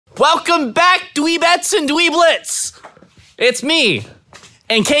Welcome back, DWEEBS and DWEEBLITZ. It's me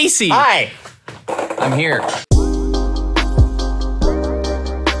and Casey. Hi. I'm here.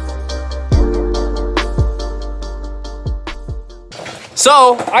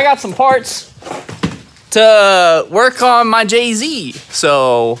 So I got some parts to work on my JZ.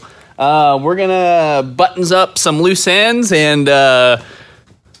 So we're gonna buttons up some loose ends and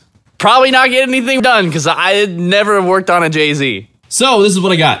probably not get anything done because I had never worked on a JZ. So this is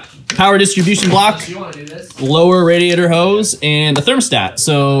what I got. Power distribution block, lower radiator hose, and a thermostat.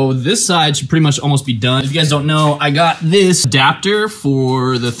 So this side should pretty much almost be done. If you guys don't know, I got this adapter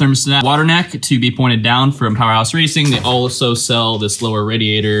for the thermostat water neck to be pointed down from Powerhouse Racing. They also sell this lower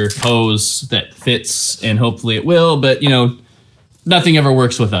radiator hose that fits, and hopefully it will, but you know, nothing ever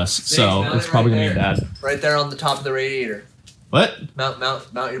works with us. So it's probably gonna be bad. Right there on the top of the radiator. What?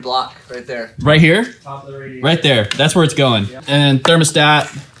 Mount your block right there. Right here? Top of the radiator. Right there. That's where it's going. Yep. And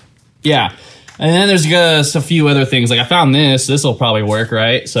thermostat. Yeah. And then there's just a few other things. Like I found this. This will probably work,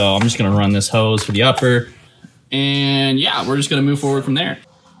 right? So I'm just going to run this hose for the upper. And yeah, we're just going to move forward from there.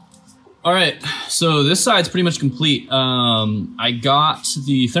 All right. So this side's pretty much complete. I got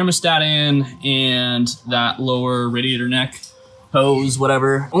the thermostat in and that lower radiator neck hose,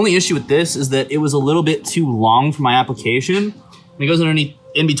 whatever. Only issue with this is that it was a little bit too long for my application. And it goes underneath,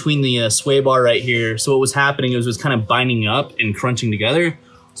 in between the sway bar right here. So what was happening is it was kind of binding up and crunching together.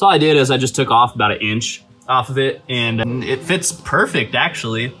 So all I did is I just took off about 1 inch off of it, and it fits perfect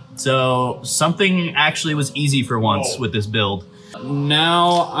actually. So something actually was easy for once with this build.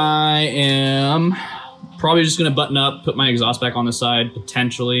 Now I am probably just gonna button up, put my exhaust back on the side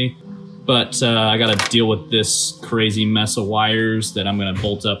potentially. But I gotta deal with this crazy mess of wires that I'm gonna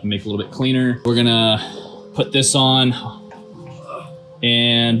bolt up and make a little bit cleaner. We're gonna put this on,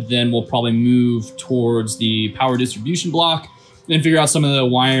 and then we'll probably move towards the power distribution block and figure out some of the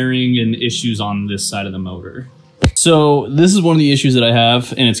wiring and issues on this side of the motor. So this is one of the issues that I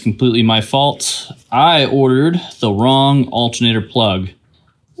have, and it's completely my fault. I ordered the wrong alternator plug,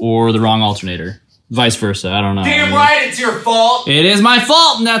 or the wrong alternator. Vice versa, I don't know. Damn right, it's your fault. It is my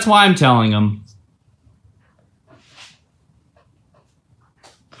fault, and that's why I'm telling them.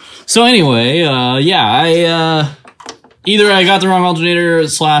 So anyway, yeah, either I got the wrong alternator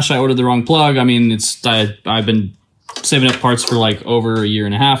 / I ordered the wrong plug. I mean, I've been saving up parts for like over 1.5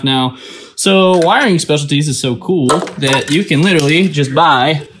 years now. So wiring specialties is so cool that you can literally just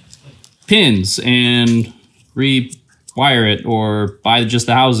buy pins and rewire it, or buy just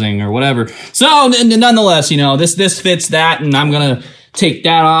the housing or whatever. So nonetheless, you know, this fits that, and I'm gonna take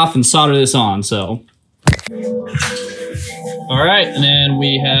that off and solder this on. So all right, and then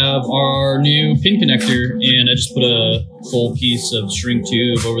we have our new pin connector, and I just put a full piece of shrink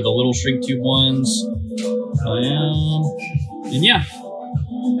tube over the little shrink tube ones. And yeah,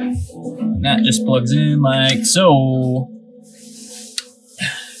 that just plugs in like so.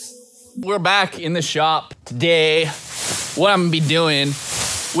 We're back in the shop today. What I'm gonna be doing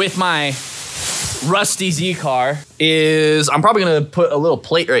with my rusty Z car is I'm probably gonna put a little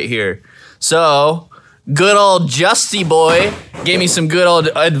plate right here. So good old Justy boy gave me some good old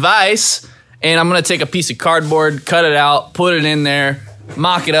advice, and I'm gonna take a piece of cardboard, cut it out, put it in there,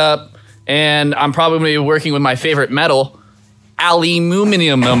 mock it up, and I'm probably gonna be working with my favorite metal,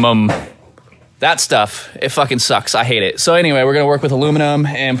 aluminum. That stuff, it fucking sucks. I hate it. So anyway, we're gonna work with aluminum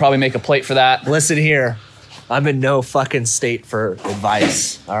and probably make a plate for that. Listen here, I'm in no fucking state for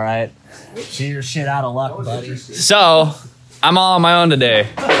advice, all right? You're shit out of luck, buddy. So I'm all on my own today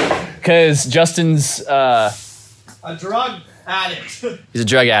because Justin's a drug addict. He's a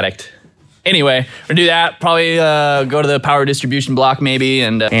drug addict. Anyway, we're gonna do that. Probably go to the power distribution block maybe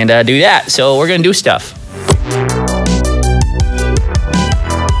and do that. So we're gonna do stuff.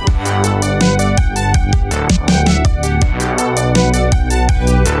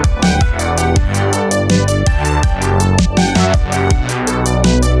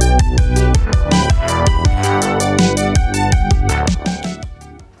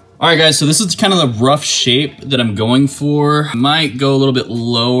 All right, guys, so this is kind of the rough shape that I'm going for. I might go a little bit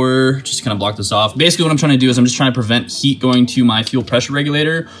lower, just to kind of block this off. Basically, what I'm trying to do is I'm just trying to prevent heat going to my fuel pressure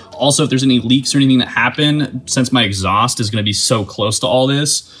regulator. Also, if there's any leaks or anything that happen, since my exhaust is gonna be so close to all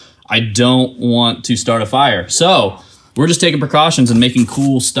this, I don't want to start a fire. So we're just taking precautions and making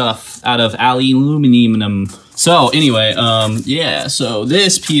cool stuff out of aluminum. So anyway, yeah, so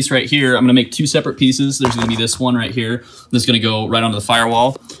this piece right here, I'm gonna make 2 separate pieces. There's gonna be this one right here that's gonna go right onto the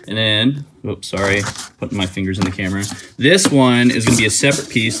firewall. And then, oops, sorry, putting my fingers in the camera. This one is gonna be a separate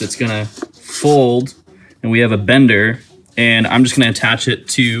piece that's gonna fold, and we have a bender, and I'm just gonna attach it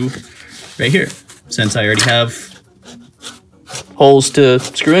to right here, since I already have holes to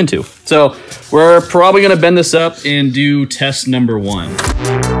screw into. So we're probably gonna bend this up and do test number 1.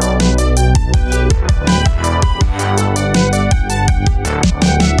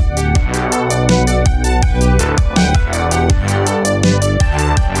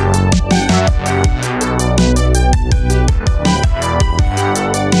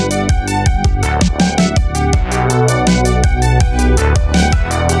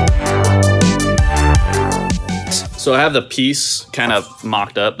 So I have the piece kind of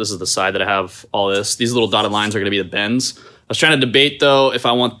mocked up. This is the side that I have all this. These little dotted lines are gonna be the bends. I was trying to debate though, if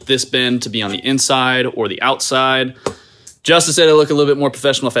I want this bend to be on the inside or the outside. Justin said it'll look a little bit more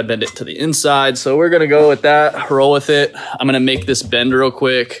professional if I bend it to the inside. So we're gonna go with that, roll with it. I'm gonna make this bend real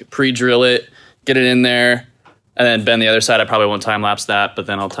quick, pre-drill it, get it in there, and then bend the other side. I probably won't time lapse that, but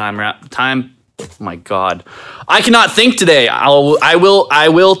then I'll oh my God. I cannot think today. I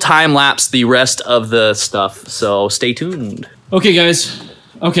will time lapse the rest of the stuff. So stay tuned. Okay, guys.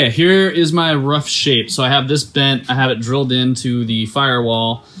 Okay, here is my rough shape. So I have this bent. I have it drilled into the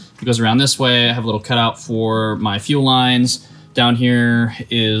firewall. It goes around this way. I have a little cutout for my fuel lines. Down here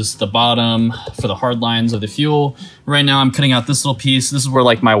is the bottom for the hard lines of the fuel. Right now I'm cutting out this little piece. This is where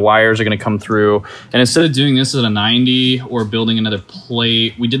like my wires are gonna come through. And instead of doing this at a 90 or building another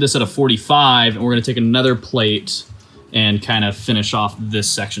plate, we did this at a 45 and we're gonna take another plate and kind of finish off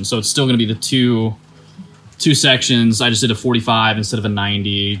this section. So it's still gonna be the two sections. I just did a 45 instead of a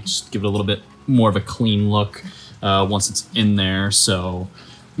 90, just give it a little bit more of a clean look once it's in there. So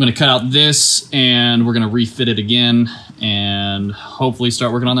I'm gonna cut out this and we're gonna refit it again and hopefully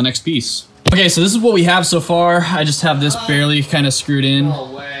start working on the next piece. Okay, so this is what we have so far. I just have this barely kind of screwed in.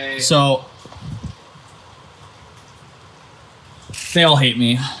 No way. So they all hate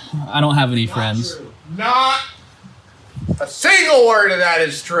me. I don't have any friends. True. Not a single word of that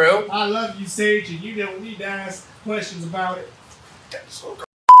is true. I love you, Sage, and you don't need to ask questions about it.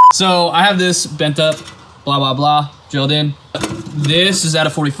 So I have this bent up, blah, blah, blah, drilled in. This is at a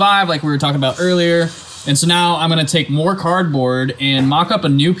 45 like we were talking about earlier. And so now I'm gonna take more cardboard and mock up a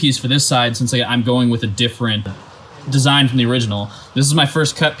new piece for this side since I'm going with a different design from the original. This is my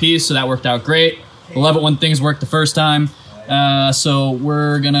first cut piece, so that worked out great. I love it when things work the first time. So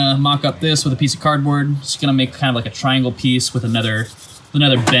we're gonna mock up this with a piece of cardboard. Just gonna make kind of like a triangle piece with another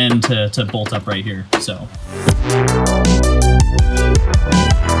bend to bolt up right here, so.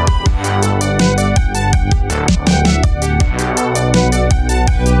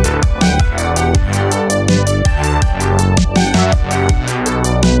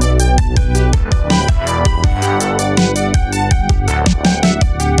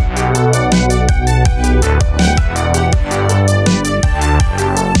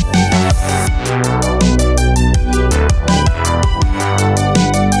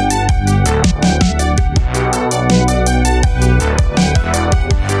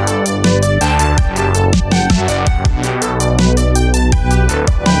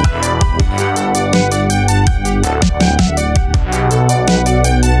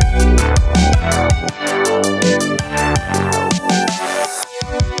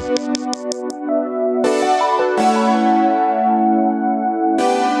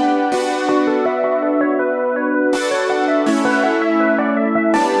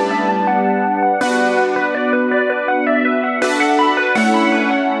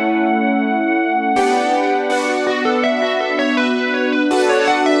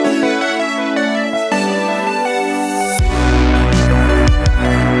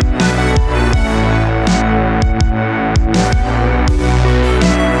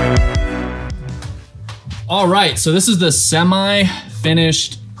 All right, so this is the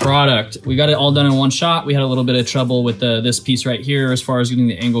semi-finished product. We got it all done in one shot. We had a little bit of trouble with this piece right here as far as getting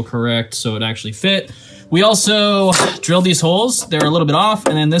the angle correct so it actually fit. We also drilled these holes. They're a little bit off,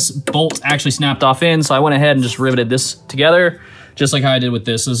 and then this bolt actually snapped off in, so I went ahead and just riveted this together, just like how I did with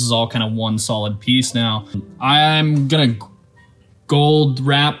this. This is all kind of one solid piece now. I'm gonna gold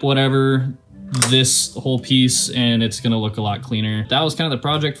wrap whatever this whole piece and it's gonna look a lot cleaner. That was kind of the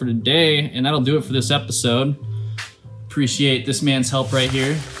project for today, and that'll do it for this episode. Appreciate this man's help right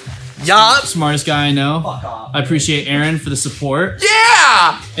here. Yup. Smartest guy I know. Fuck off. I appreciate Aaron for the support.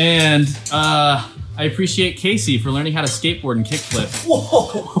 Yeah! And I appreciate Casey for learning how to skateboard and kickflip.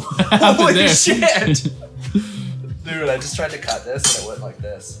 Whoa. What happened Holy there? shit. Dude, I just tried to cut this and it went like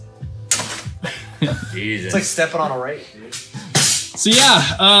this. Jesus. It's like stepping on a rake, dude. So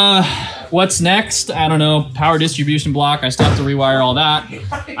yeah, what's next? I don't know. Power distribution block. I still have to rewire all that.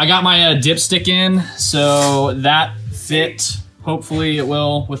 I got my dipstick in, so that fit. Hopefully it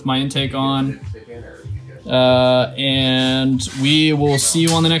will with my intake on. And we will see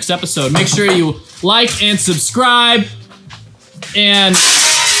you on the next episode. Make sure you like and subscribe. And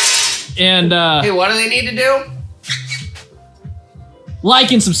Hey, what do they need to do?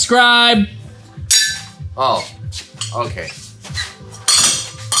 like and subscribe. Oh, okay.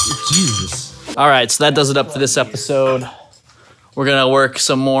 Jesus. All right, so that does it up for this episode. We're gonna work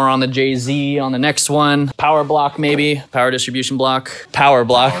some more on the Jay-Z on the next one. Power block, maybe. Power distribution block. Power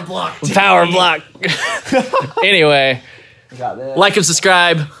block. Power block. Anyway, like and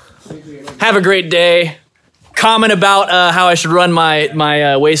subscribe. Have a great day. Comment about how I should run my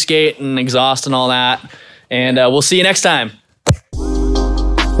wastegate and exhaust and all that. And we'll see you next time.